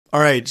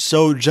Alright,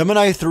 so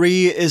Gemini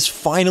 3 is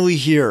finally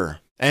here,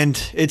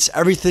 and it's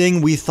everything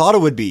we thought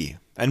it would be,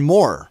 and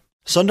more.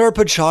 Sundar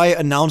Pichai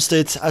announced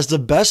it as the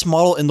best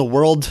model in the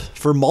world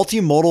for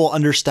multimodal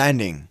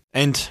understanding,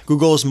 and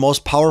Google's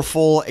most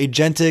powerful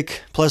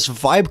agentic plus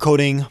vibe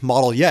coding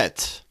model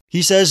yet.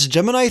 He says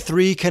Gemini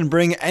 3 can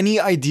bring any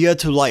idea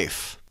to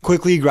life,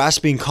 quickly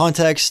grasping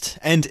context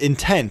and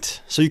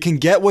intent so you can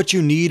get what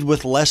you need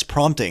with less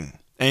prompting.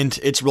 And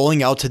it's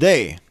rolling out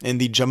today in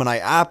the Gemini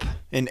app,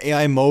 in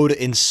AI mode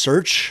in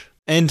search,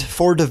 and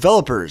for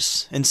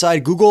developers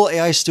inside Google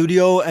AI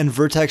Studio and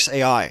Vertex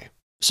AI.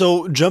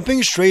 So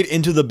jumping straight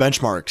into the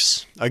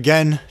benchmarks,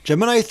 again,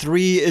 Gemini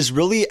 3 is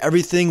really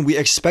everything we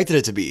expected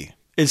it to be.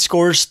 It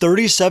scores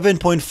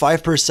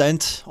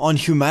 37.5% on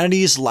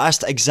humanities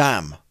last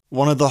exam,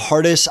 one of the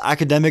hardest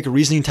academic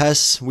reasoning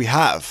tests we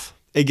have.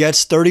 It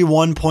gets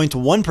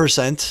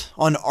 31.1%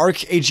 on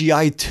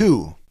ArcAGI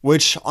 2,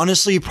 which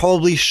honestly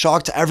probably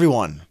shocked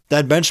everyone.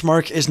 That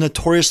benchmark is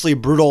notoriously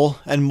brutal,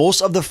 and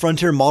most of the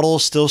frontier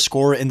models still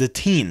score in the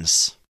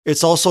teens.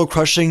 It's also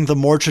crushing the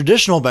more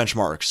traditional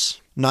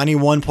benchmarks,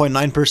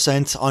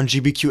 91.9% on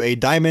GBQA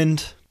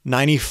Diamond,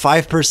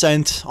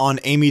 95% on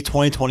AMY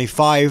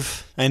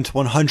 2025, and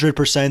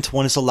 100%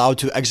 when it's allowed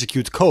to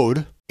execute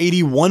code,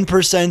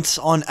 81%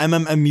 on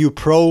MMMU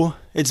Pro.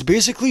 It's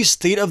basically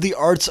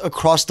state-of-the-art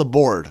across the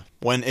board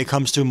when it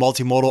comes to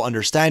multimodal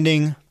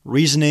understanding,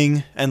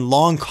 reasoning, and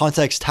long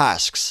context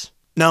tasks.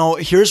 Now,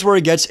 here's where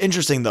it gets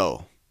interesting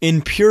though.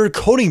 In pure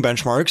coding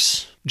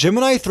benchmarks,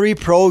 Gemini 3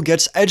 Pro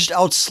gets edged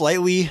out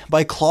slightly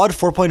by Claude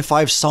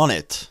 4.5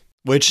 Sonnet,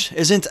 which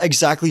isn't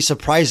exactly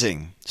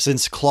surprising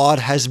since Claude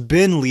has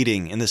been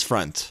leading in this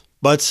front.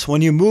 But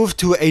when you move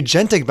to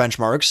agentic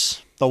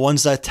benchmarks, the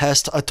ones that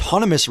test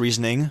autonomous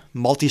reasoning,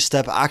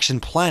 multi-step action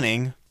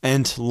planning,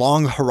 and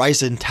long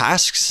horizon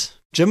tasks,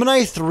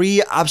 Gemini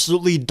 3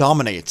 absolutely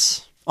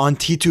dominates. On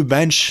T2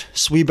 Bench,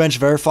 Sui Bench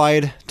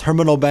Verified,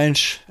 Terminal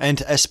Bench,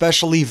 and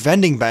especially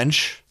Vending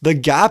Bench, the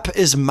gap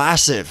is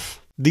massive.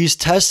 These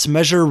tests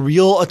measure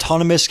real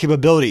autonomous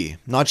capability,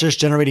 not just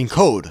generating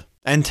code.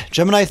 And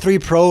Gemini 3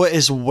 Pro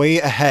is way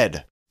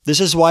ahead. This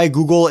is why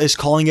Google is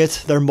calling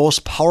it their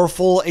most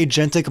powerful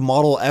agentic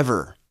model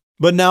ever.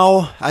 But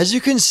now, as you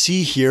can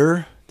see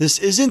here, this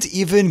isn't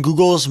even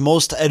Google's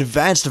most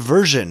advanced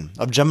version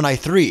of Gemini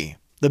 3.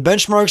 The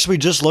benchmarks we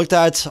just looked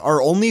at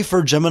are only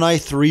for Gemini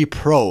 3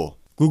 Pro.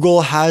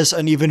 Google has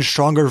an even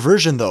stronger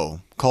version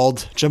though,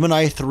 called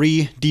Gemini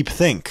 3 Deep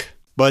Think,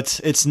 but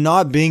it's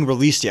not being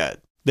released yet.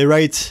 They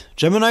write,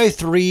 Gemini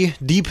 3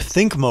 Deep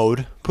Think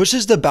mode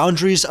pushes the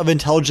boundaries of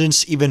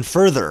intelligence even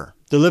further,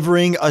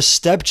 delivering a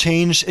step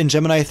change in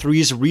Gemini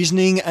 3's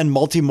reasoning and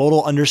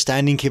multimodal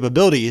understanding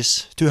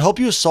capabilities to help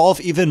you solve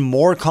even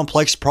more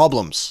complex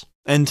problems.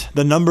 And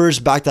the numbers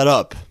back that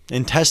up.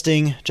 In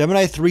testing,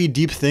 Gemini 3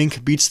 Deep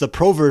Think beats the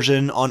Pro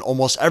version on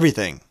almost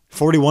everything.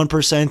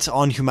 41%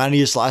 on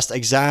humanities last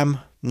exam,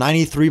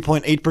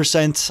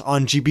 93.8%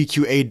 on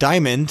GBQA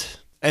Diamond,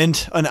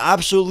 and an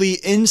absolutely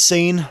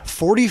insane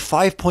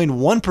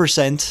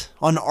 45.1%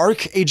 on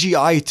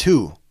ArcAGI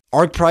 2.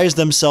 ArcPrize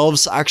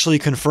themselves actually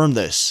confirmed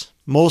this.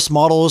 Most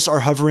models are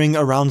hovering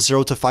around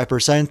 0 to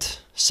 5%,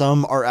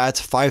 some are at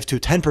 5 to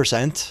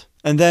 10%,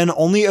 and then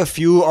only a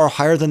few are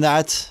higher than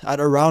that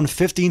at around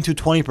 15 to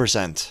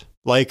 20%,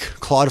 like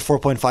Claude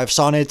 4.5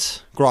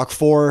 Sonnet, Grok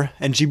 4,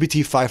 and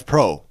GPT-5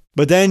 Pro.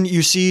 But then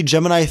you see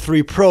Gemini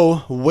 3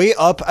 Pro way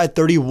up at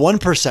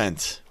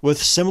 31% with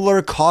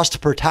similar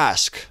cost per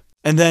task.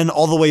 And then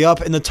all the way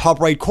up in the top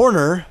right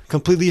corner,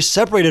 completely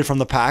separated from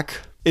the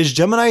pack, is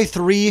Gemini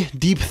 3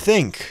 Deep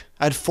Think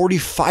at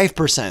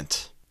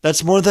 45%.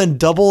 That's more than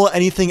double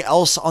anything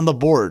else on the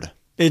board.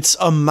 It's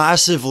a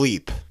massive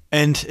leap.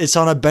 And it's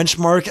on a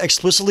benchmark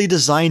explicitly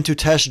designed to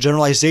test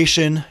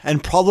generalization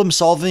and problem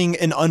solving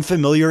in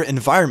unfamiliar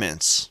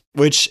environments,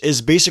 which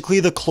is basically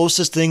the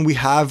closest thing we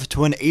have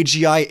to an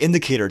AGI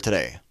indicator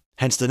today,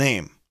 hence the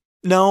name.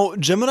 Now,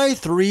 Gemini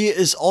 3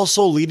 is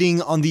also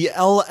leading on the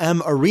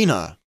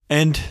LMArena,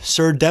 and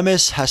Sir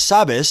Demis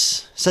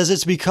Hassabis says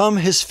it's become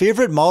his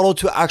favorite model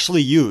to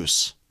actually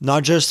use,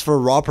 not just for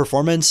raw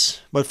performance,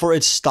 but for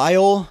its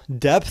style,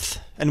 depth,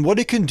 and what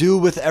it can do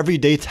with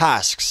everyday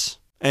tasks.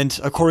 And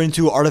according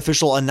to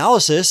Artificial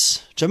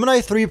Analysis,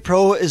 Gemini 3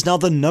 Pro is now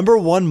the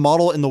 #1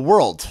 model in the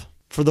world.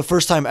 For the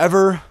first time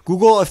ever,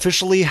 Google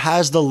officially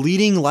has the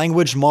leading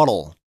language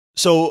model.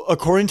 So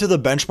according to the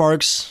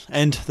benchmarks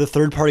and the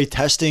third-party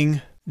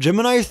testing,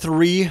 Gemini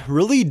 3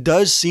 really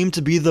does seem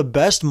to be the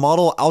best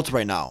model out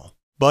right now.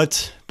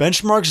 But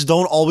benchmarks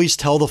don't always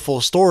tell the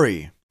full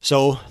story.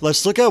 So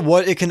let's look at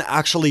what it can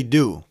actually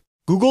do.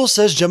 Google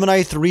says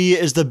Gemini 3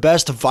 is the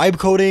best vibe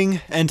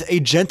coding and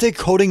agentic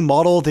coding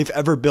model they've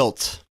ever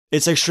built.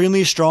 It's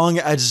extremely strong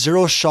at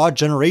zero-shot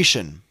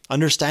generation,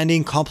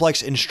 understanding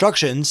complex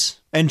instructions,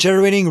 and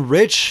generating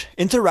rich,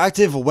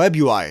 interactive web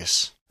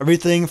UIs.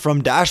 Everything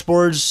from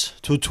dashboards,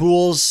 to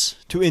tools,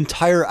 to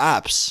entire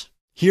apps.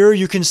 Here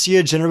you can see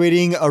it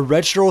generating a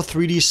retro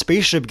 3D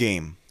spaceship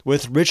game,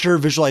 with richer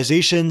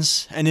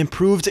visualizations and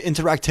improved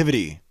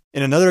interactivity.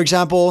 In another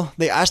example,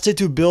 they asked it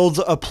to build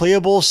a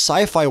playable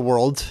sci-fi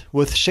world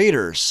with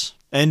shaders.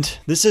 And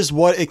this is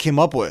what it came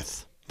up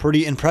with.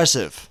 Pretty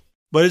impressive.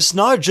 But it's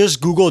not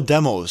just Google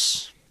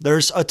demos.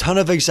 There's a ton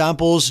of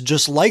examples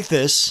just like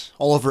this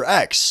all over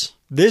X.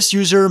 This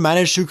user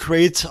managed to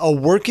create a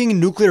working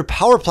nuclear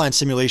power plant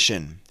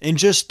simulation in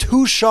just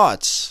 2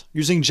 shots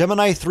using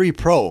Gemini 3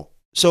 Pro.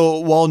 So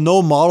while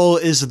no model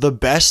is the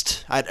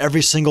best at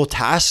every single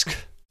task,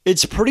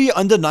 it's pretty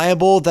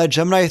undeniable that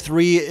Gemini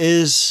 3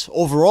 is,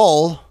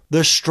 overall,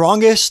 the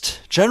strongest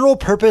general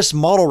purpose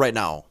model right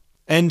now.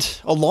 And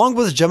along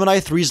with Gemini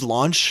 3's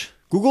launch,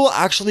 Google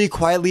actually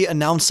quietly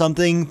announced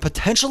something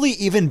potentially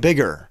even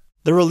bigger.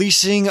 They're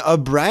releasing a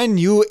brand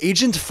new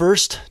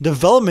agent-first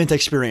development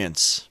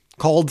experience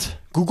called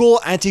Google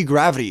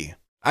Antigravity.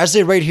 As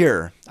they write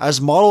here, as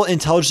model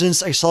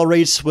intelligence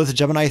accelerates with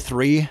Gemini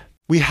 3,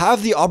 we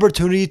have the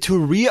opportunity to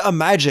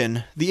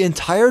reimagine the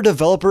entire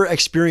developer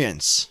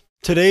experience.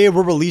 Today,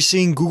 we're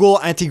releasing Google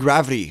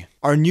Antigravity,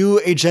 our new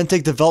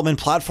agentic development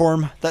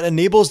platform that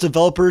enables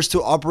developers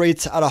to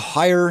operate at a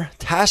higher,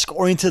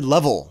 task-oriented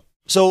level.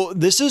 So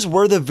this is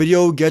where the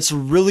video gets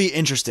really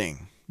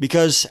interesting,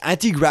 because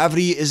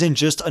Antigravity isn't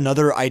just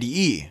another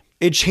IDE.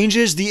 It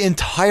changes the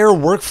entire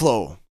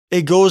workflow.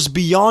 It goes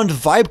beyond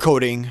vibe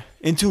coding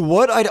into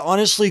what I'd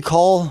honestly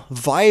call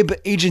vibe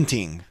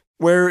agenting,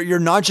 where you're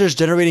not just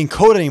generating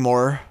code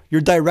anymore,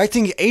 you're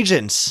directing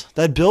agents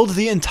that build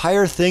the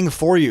entire thing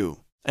for you.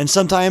 And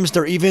sometimes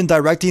they're even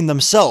directing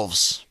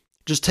themselves.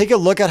 Just take a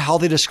look at how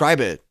they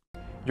describe it.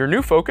 Your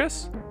new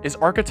focus is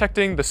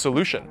architecting the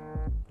solution,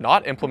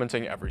 not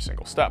implementing every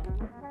single step.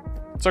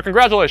 So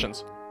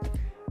congratulations!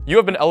 You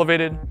have been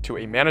elevated to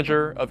a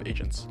manager of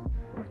agents.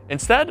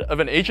 Instead of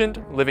an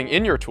agent living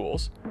in your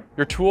tools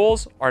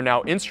are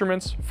now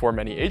instruments for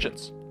many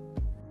agents.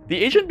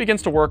 The agent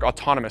begins to work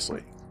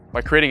autonomously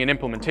by creating an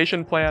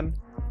implementation plan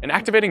and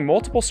activating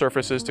multiple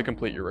surfaces to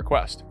complete your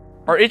request.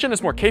 Our agent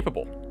is more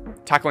capable,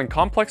 tackling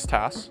complex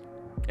tasks,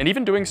 and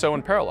even doing so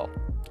in parallel,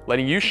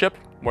 letting you ship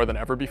more than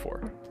ever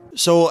before.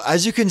 So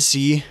as you can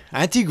see,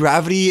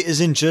 Antigravity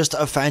isn't just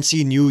a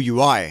fancy new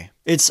UI.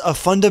 It's a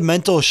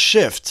fundamental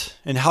shift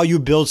in how you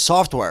build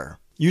software.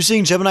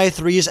 Using Gemini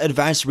 3's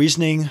advanced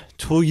reasoning,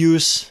 tool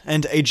use,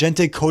 and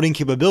agentic coding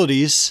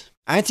capabilities,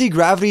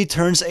 Antigravity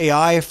turns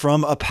AI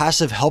from a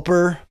passive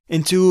helper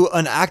into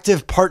an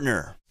active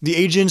partner. The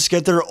agents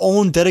get their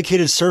own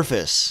dedicated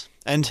surface,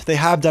 and they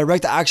have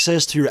direct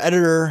access to your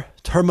editor,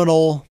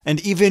 terminal, and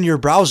even your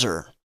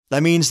browser.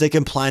 That means they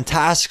can plan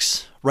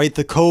tasks, write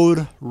the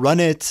code, run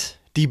it,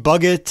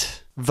 debug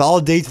it,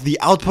 validate the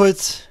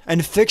output,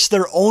 and fix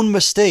their own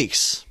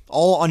mistakes,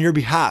 all on your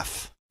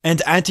behalf. And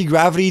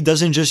Antigravity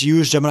doesn't just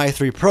use Gemini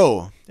 3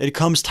 Pro. It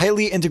comes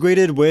tightly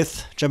integrated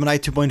with Gemini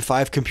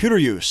 2.5 computer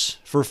use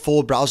for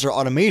full browser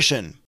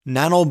automation,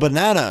 Nano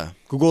Banana,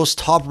 Google's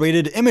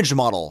top-rated image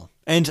model,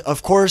 and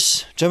of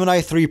course,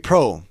 Gemini 3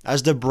 Pro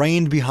as the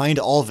brain behind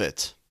all of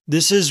it.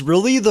 This is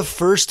really the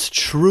first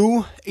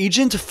true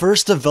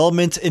agent-first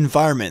development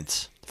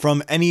environment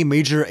from any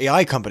major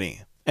AI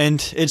company.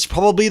 And it's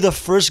probably the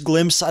first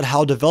glimpse at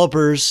how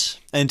developers,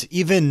 and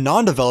even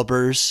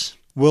non-developers,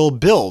 will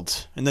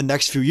build in the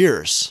next few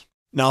years.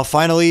 Now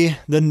finally,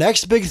 the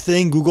next big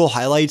thing Google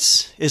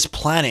highlights is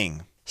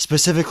planning,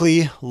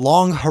 specifically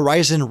long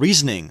horizon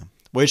reasoning,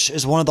 which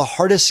is one of the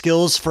hardest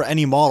skills for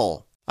any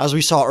model. As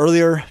we saw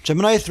earlier,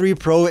 Gemini 3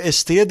 Pro is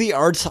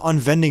state-of-the-art on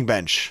Vending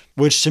Bench,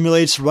 which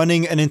simulates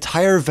running an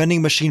entire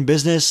vending machine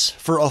business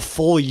for a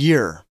full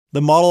year.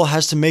 The model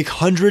has to make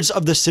hundreds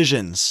of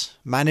decisions,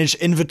 manage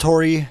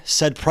inventory,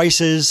 set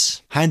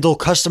prices, handle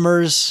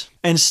customers,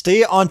 and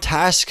stay on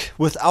task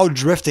without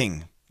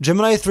drifting.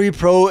 Gemini 3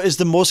 Pro is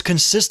the most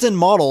consistent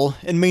model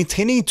in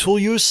maintaining tool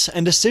use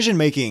and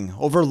decision-making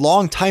over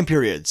long time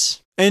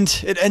periods.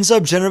 And it ends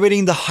up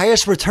generating the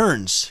highest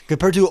returns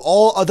compared to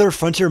all other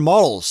frontier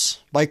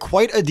models by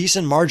quite a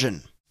decent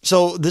margin.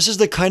 So this is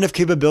the kind of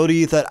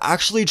capability that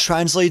actually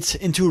translates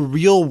into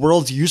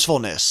real-world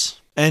usefulness.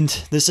 And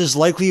this is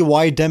likely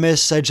why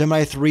Demis said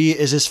Gemini 3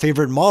 is his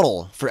favorite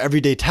model for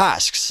everyday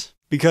tasks.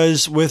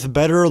 Because with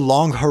better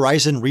long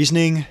horizon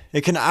reasoning,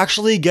 it can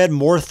actually get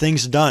more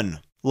things done,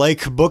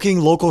 like booking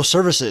local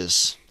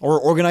services or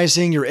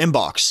organizing your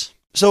inbox.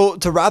 So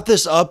to wrap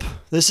this up,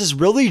 this is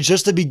really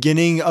just the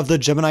beginning of the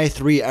Gemini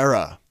 3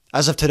 era.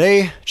 As of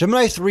today,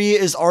 Gemini 3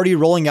 is already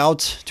rolling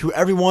out to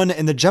everyone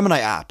in the Gemini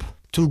app,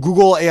 to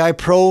Google AI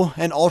Pro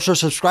and Ultra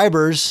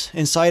subscribers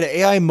inside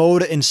AI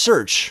mode in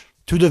search,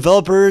 to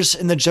developers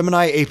in the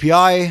Gemini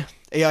API,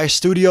 AI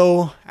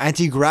Studio,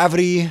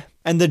 Antigravity,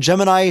 and the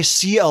Gemini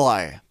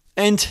CLI,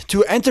 and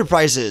to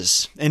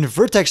enterprises in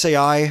Vertex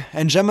AI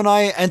and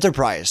Gemini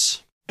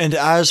Enterprise. And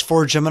as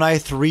for Gemini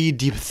 3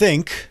 Deep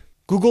Think,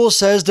 Google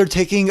says they're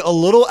taking a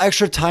little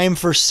extra time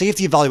for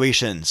safety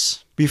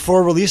evaluations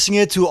before releasing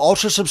it to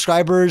Ultra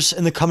subscribers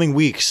in the coming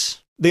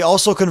weeks. They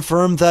also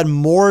confirmed that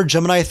more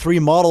Gemini 3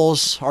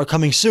 models are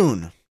coming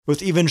soon,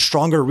 with even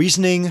stronger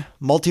reasoning,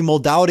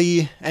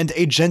 multimodality, and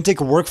agentic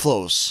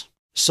workflows.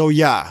 So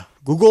yeah,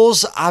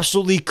 Google's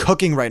absolutely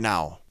cooking right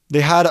now. They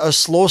had a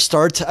slow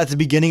start at the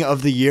beginning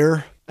of the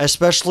year,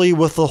 especially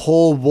with the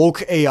whole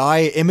woke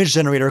AI image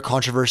generator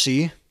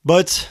controversy,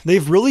 but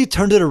they've really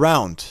turned it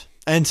around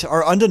and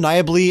are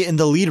undeniably in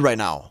the lead right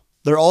now.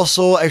 They're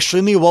also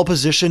extremely well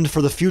positioned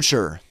for the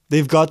future.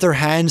 They've got their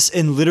hands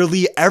in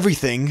literally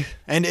everything,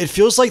 and it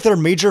feels like their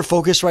major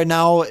focus right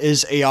now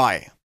is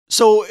AI.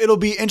 So it'll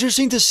be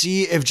interesting to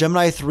see if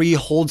Gemini 3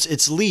 holds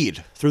its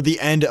lead through the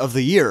end of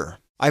the year.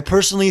 I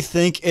personally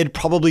think it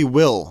probably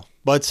will,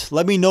 but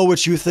let me know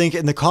what you think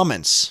in the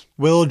comments.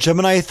 Will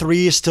Gemini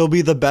 3 still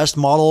be the best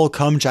model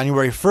come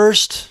January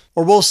 1st,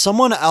 or will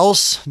someone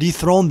else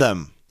dethrone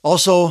them?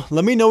 Also,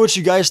 let me know what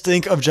you guys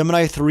think of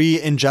Gemini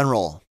 3 in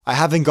general. I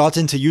haven't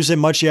gotten to use it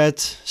much yet,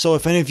 so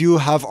if any of you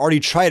have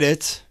already tried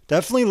it,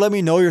 definitely let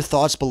me know your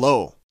thoughts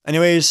below.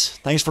 Anyways,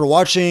 thanks for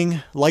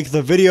watching, like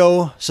the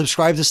video,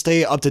 subscribe to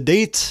stay up to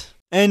date,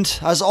 and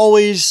as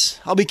always,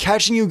 I'll be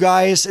catching you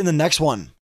guys in the next one.